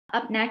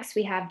Up next,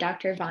 we have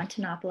Dr.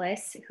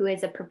 Votanopoulos, who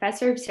is a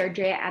professor of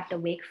surgery at the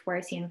Wake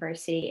Forest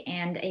University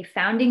and a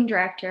founding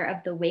director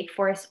of the Wake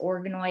Forest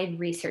Organoid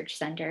Research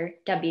Center,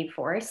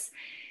 WFORCE.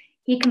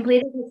 He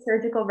completed his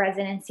surgical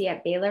residency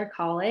at Baylor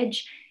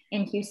College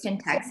in Houston,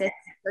 Texas,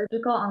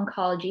 surgical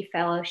oncology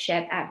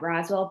fellowship at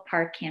Roswell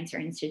Park Cancer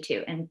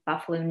Institute in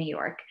Buffalo, New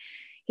York.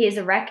 He is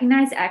a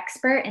recognized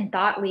expert and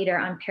thought leader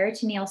on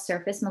peritoneal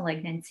surface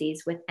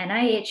malignancies with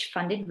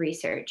NIH-funded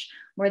research,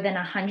 more than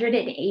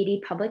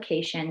 180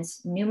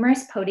 publications,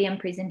 numerous podium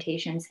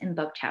presentations, and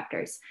book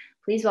chapters.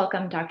 Please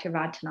welcome Dr.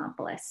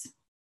 Votanopoulos.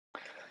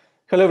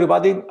 Hello,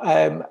 everybody.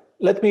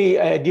 Let me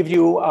give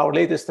you our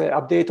latest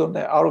update on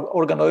our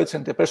organoids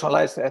and the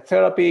personalized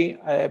therapy.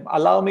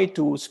 Allow me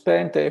to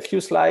spend a few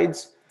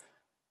slides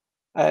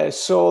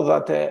so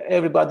that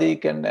everybody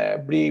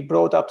can be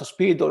brought up to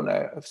speed on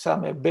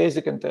some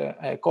basic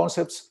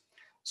concepts.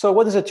 So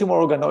what is a tumor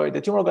organoid?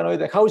 The tumor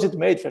organoid, how is it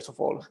made, first of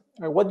all?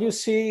 What you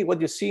see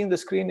in the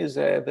screen is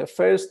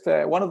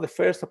one of the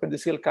first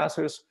appendiceal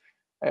cancers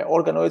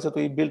organoids that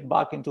we built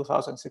back in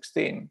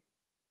 2016.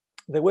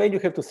 The way you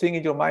have to think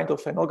in your mind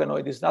of an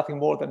organoid is nothing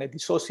more than a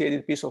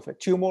dissociated piece of a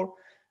tumor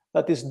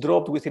that is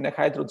dropped within a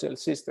hydrogel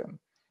system.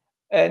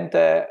 And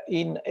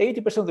in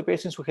 80% of the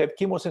patients, we have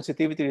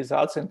chemosensitivity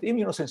results and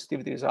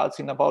immunosensitivity results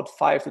in about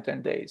 5 to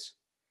 10 days.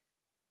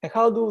 And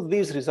how do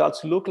these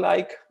results look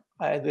like?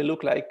 They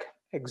look like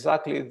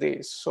exactly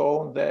this. So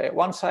on the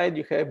one side,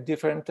 you have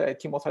different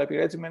chemotherapy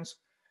regimens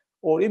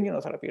or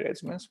immunotherapy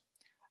regimens.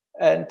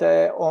 And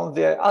on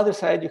the other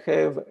side, you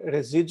have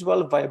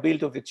residual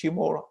viability of the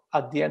tumor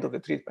at the end of the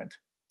treatment.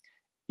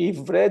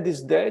 If red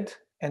is dead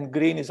and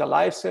green is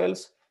alive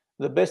cells,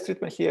 the best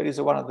treatment here is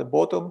the one at the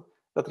bottom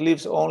that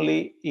leaves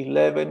only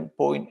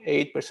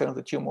 11.8% of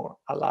the tumor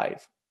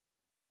alive.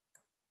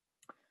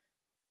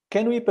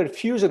 Can we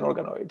perfuse an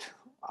organoid?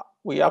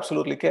 We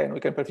absolutely can. We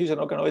can perfuse an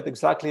organoid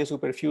exactly as we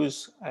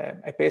perfuse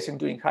a patient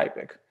doing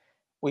HIPEC.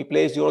 We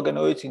place the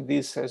organoids in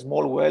these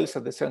small wells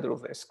at the center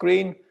of the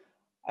screen.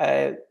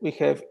 We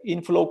have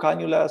inflow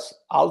cannulas,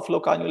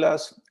 outflow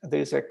cannulas.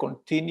 There is a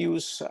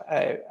continuous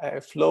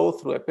flow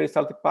through a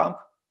peristaltic pump.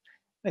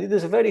 And it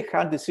is a very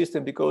handy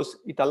system because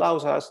it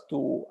allows us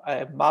to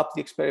map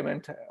the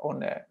experiment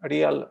on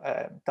real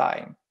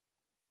time.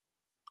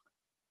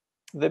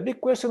 The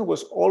big question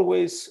was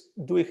always,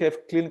 do we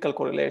have clinical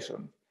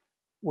correlation?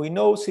 We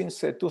know since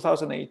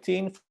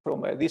 2018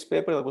 from this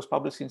paper that was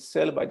published in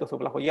Cell by Dr.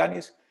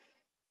 Vlachogiannis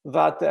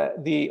that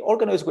the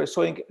organoids were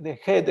showing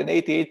they had an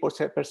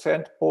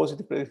 88%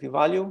 positive predictive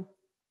value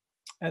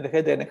and they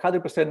had an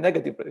 100%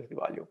 negative predictive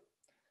value.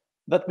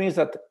 That means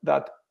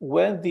that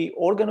when the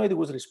organoid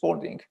was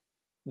responding,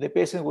 the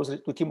patient was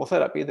to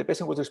chemotherapy, the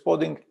patient was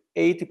responding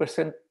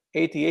 80%,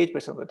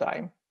 88% of the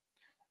time.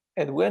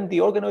 And when the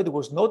organoid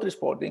was not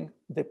responding,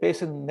 the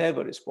patient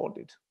never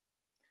responded.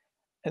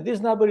 And this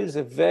number is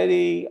a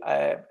very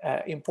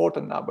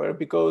important number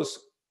because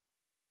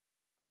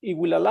it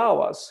will allow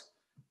us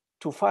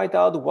to find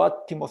out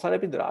what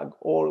chemotherapy drug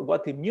or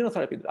what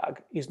immunotherapy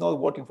drug is not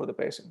working for the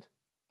patient.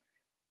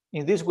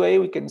 In this way,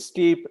 we can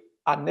skip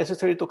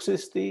unnecessary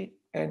toxicity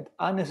and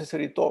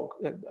unnecessary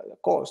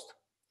cost.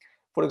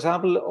 For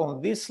example,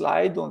 on this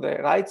slide, on the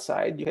right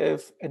side, you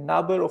have a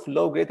number of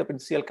low-grade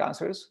appendiceal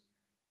cancers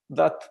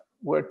that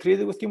were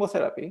treated with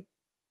chemotherapy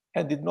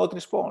and did not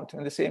respond.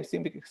 And the same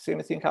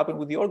thing happened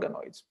with the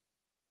organoids.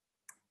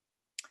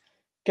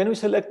 Can we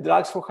select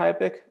drugs for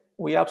HIPEC?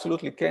 We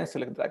absolutely can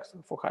select drugs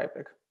for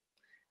HIPEC.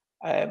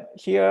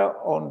 Here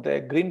on the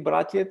green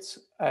brackets,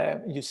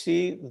 you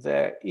see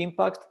the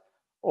impact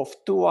of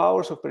 2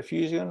 hours of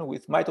perfusion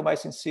with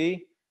mitomycin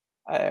C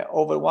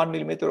over 1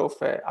 millimeter of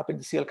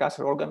appendiceal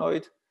cancer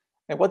organoid.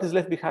 And what is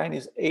left behind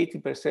is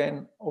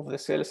 80% of the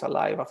cells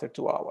alive after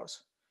 2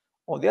 hours.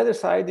 On the other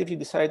side, if you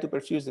decide to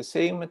perfuse the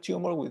same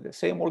tumor with the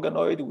same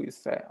organoid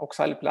with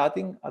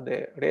oxaliplatin at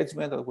the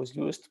regimen that was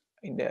used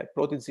in the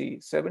Prodigy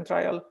 7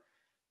 trial,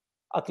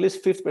 at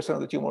least 50% of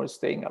the tumor is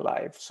staying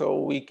alive. So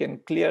we can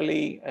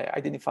clearly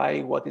identify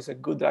what is a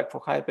good drug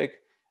for HIPEC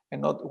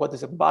and not what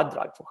is a bad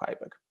drug for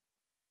HIPEC.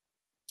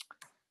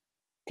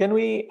 Can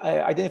we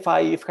identify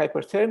if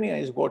hyperthermia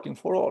is working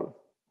for all?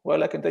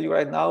 Well, I can tell you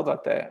right now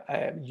that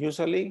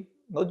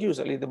not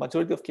usually, the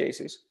majority of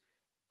cases,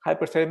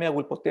 hyperthermia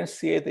will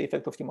potentiate the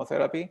effect of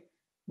chemotherapy,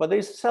 but there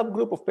is a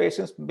subgroup of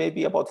patients,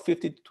 maybe about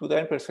 50 to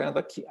 10%,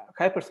 that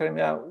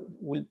hyperthermia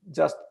will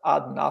just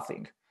add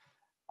nothing.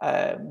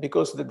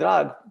 Because the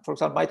drug, for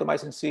example,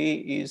 mitomycin C,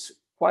 is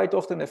quite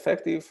often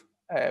effective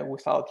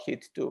without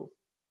heat too.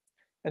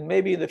 And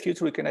maybe in the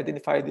future, we can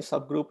identify this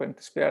subgroup and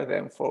spare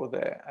them from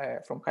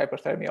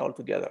hyperthermia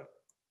altogether.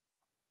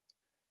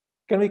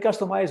 Can we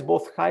customize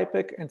both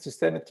HIPEC and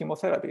systemic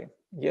chemotherapy?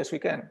 Yes, we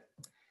can.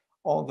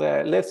 On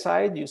the left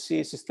side, you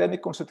see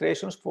systemic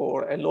concentrations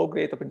for a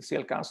low-grade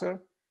appendiceal cancer.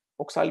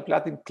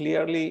 Oxaliplatin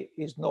clearly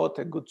is not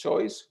a good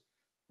choice.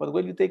 But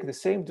when you take the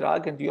same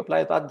drug and you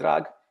apply that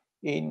drug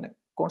in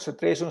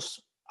concentrations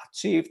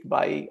achieved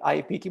by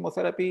IP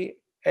chemotherapy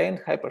and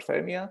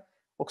hyperthermia,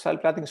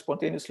 oxaliplatin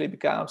spontaneously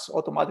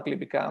automatically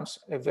becomes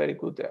a very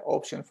good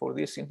option for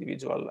this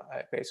individual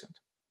patient.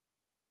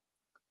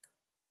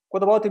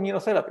 What about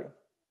immunotherapy?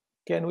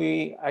 Can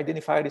we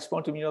identify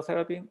response to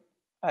immunotherapy?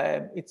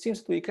 It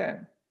seems that we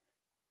can.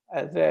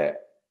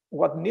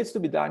 What needs to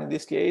be done in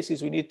this case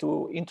is we need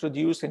to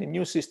introduce an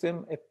immune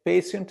system, a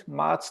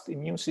patient-matched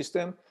immune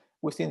system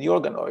within the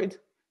organoid.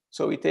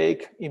 So we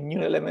take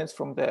immune elements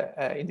from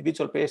the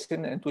individual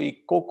patient and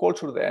we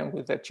co-culture them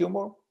with the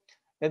tumor,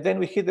 and then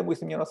we hit them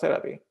with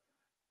immunotherapy.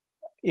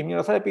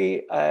 Immunotherapy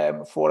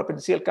for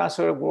appendiceal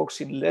cancer works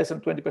in less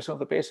than 20% of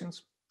the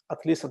patients,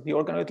 at least at the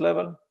organoid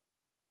level.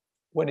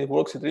 When it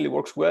works, it really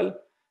works well.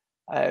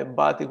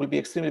 But it will be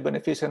extremely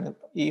beneficial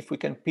if we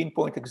can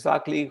pinpoint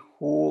exactly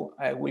who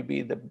will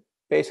be the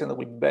patient that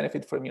will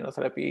benefit from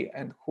immunotherapy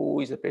and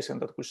who is the patient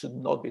that we should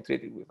not be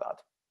treated with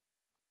that.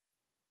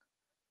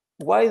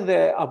 Why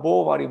the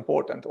above are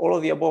important? All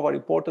of the above are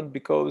important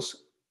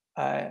because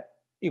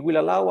it will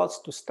allow us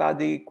to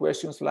study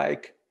questions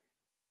like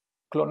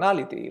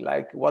clonality,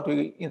 like what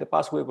we in the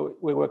past we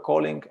were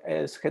calling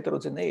as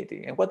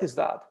heterogeneity. And what is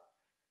that?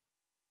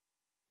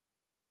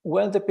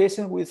 When the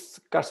patient with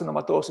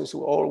carcinomatosis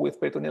or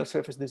with peritoneal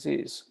surface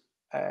disease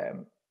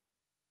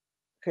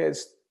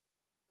has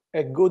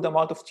a good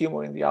amount of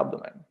tumor in the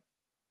abdomen,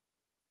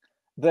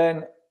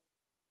 then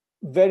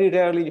very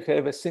rarely you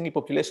have a single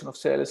population of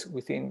cells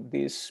within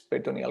this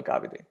peritoneal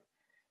cavity.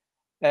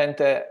 And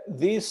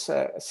this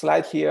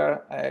slide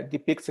here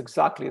depicts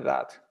exactly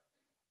that.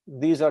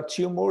 These are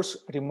tumors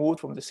removed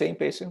from the same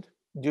patient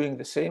during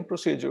the same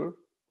procedure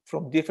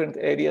from different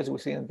areas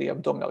within the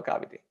abdominal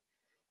cavity.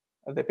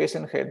 The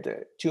patient had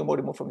the tumor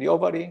removed from the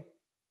ovary,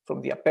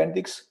 from the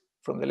appendix,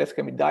 from the left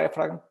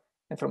hemidiaphragm,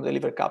 and from the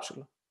liver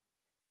capsule.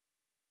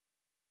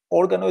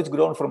 Organoids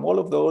grown from all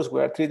of those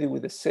were treated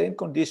with the same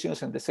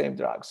conditions and the same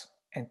drugs.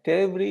 And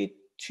every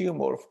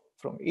tumor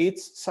from each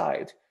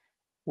side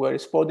were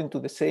responding to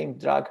the same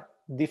drug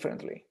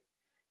differently.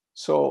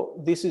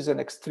 So this is an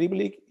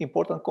extremely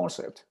important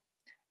concept.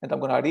 And I'm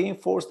going to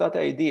reinforce that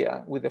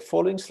idea with the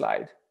following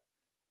slide.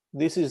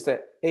 This is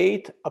the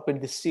 8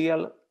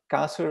 appendiceal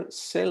cancer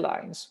cell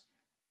lines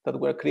that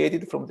were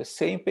created from the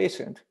same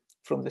patient,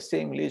 from the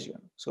same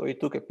lesion. So we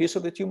took a piece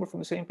of the tumor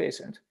from the same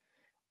patient,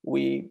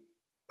 we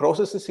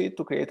processed it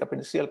to create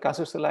appendiceal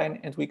cancer cell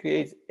line, and we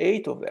create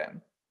 8 of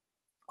them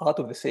out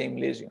of the same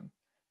lesion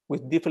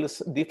with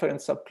different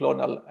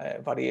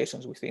subclonal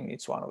variations within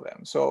each one of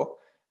them. So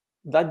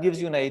that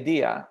gives you an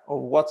idea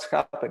of what's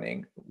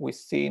happening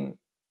within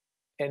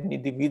an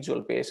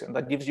individual patient.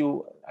 That gives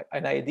you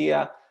an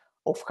idea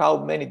of how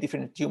many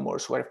different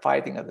tumors were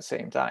fighting at the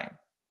same time.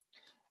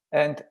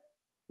 And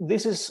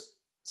this is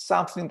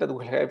something that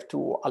will have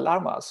to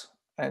alarm us,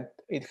 and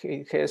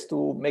it has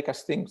to make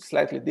us think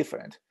slightly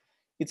different.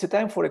 It's a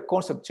time for a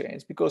concept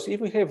change, because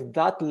if we have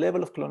that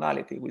level of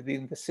clonality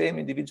within the same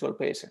individual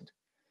patient,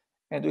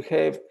 and we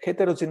have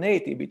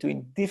heterogeneity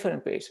between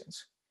different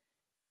patients,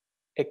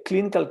 a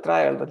clinical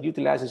trial that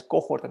utilizes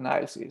cohort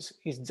analysis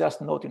is just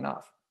not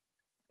enough.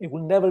 It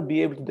will never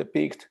be able to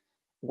depict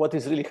what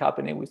is really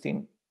happening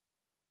within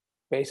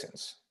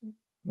patients,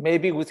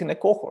 maybe within a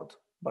cohort,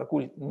 but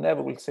we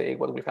never will say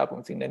what will happen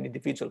within an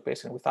individual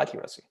patient with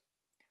accuracy.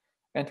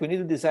 And we need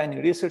to design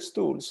research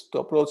tools to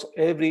approach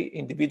every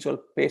individual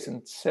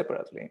patient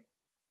separately.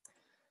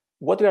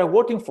 What we are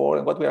working for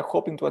and what we are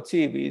hoping to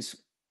achieve is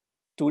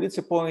to reach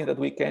a point that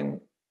we can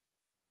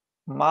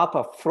map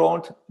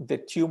upfront the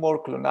tumor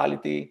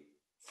clonality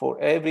for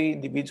every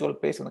individual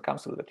patient that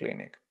comes through the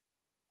clinic.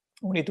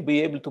 We need to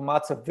be able to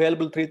match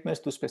available treatments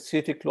to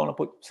specific clonal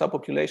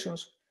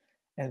subpopulations.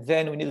 And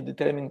then we need to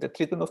determine the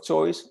treatment of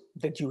choice,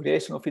 the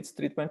duration of each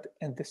treatment,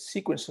 and the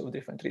sequence of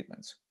different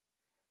treatments.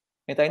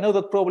 And I know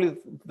that probably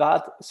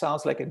that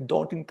sounds like a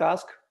daunting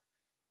task,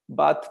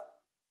 but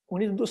we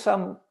need to do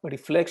some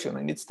reflection,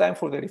 and it's time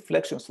for the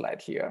reflection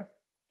slide here.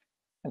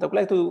 And I'd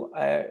like to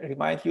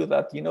remind you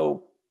that,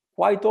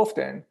 quite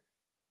often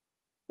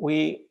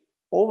we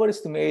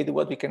overestimate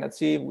what we can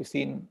achieve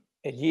within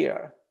a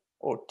year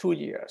or 2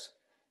 years,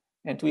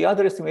 and we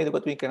underestimate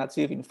what we can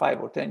achieve in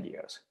 5 or 10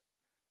 years.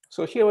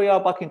 So here we are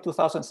back in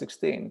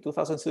 2016.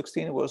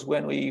 2016 was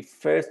when we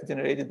first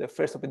generated the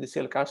first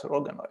appendiceal cancer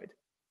organoid.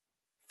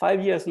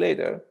 5 years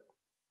later,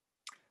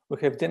 we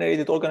have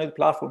generated organoid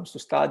platforms to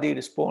study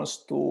response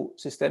to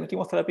systemic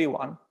chemotherapy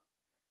 1,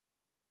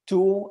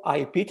 2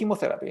 IP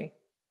chemotherapy,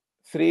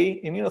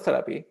 3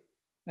 immunotherapy,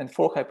 and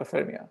 4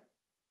 hyperthermia.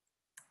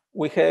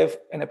 We have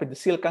an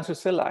appendiceal cancer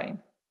cell line,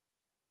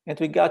 and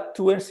we got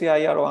 2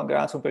 NCI-R01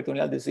 grants on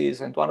peritoneal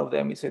disease, and one of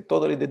them is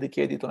totally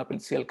dedicated to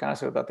appendiceal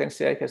cancer that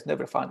NCI has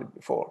never funded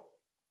before.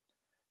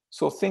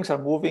 So things are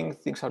moving,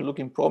 things are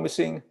looking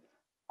promising.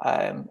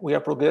 We are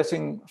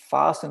progressing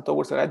fast and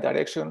towards the right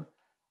direction,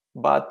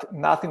 but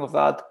nothing of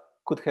that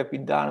could have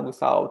been done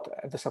without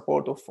the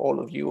support of all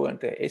of you and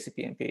the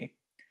ACPMP.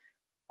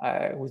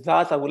 With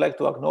that, I would like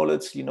to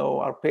acknowledge,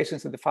 our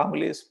patients and the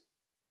families,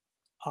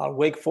 our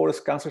Wake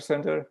Forest Cancer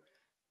Center,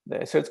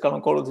 the Surgical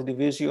Oncology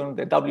Division,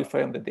 the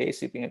WFM, the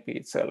ACPMP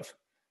itself.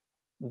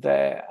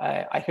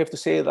 I have to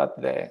say that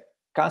the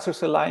cancer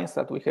cell lines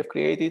that we have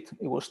created.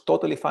 It was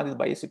totally funded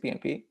by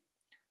ACPMP.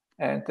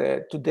 And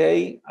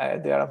today,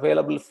 they are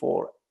available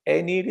for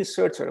any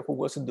researcher who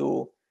wants to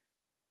do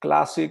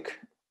classic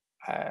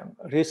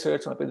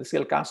research on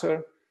appendiceal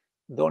cancer.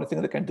 The only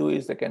thing they can do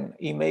is they can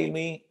email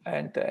me,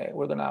 and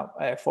we're going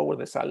to forward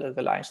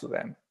the lines to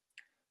them.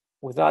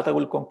 With that, I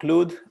will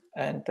conclude,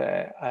 and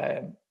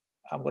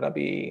I'm going to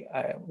be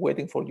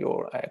waiting for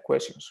your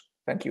questions.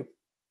 Thank you.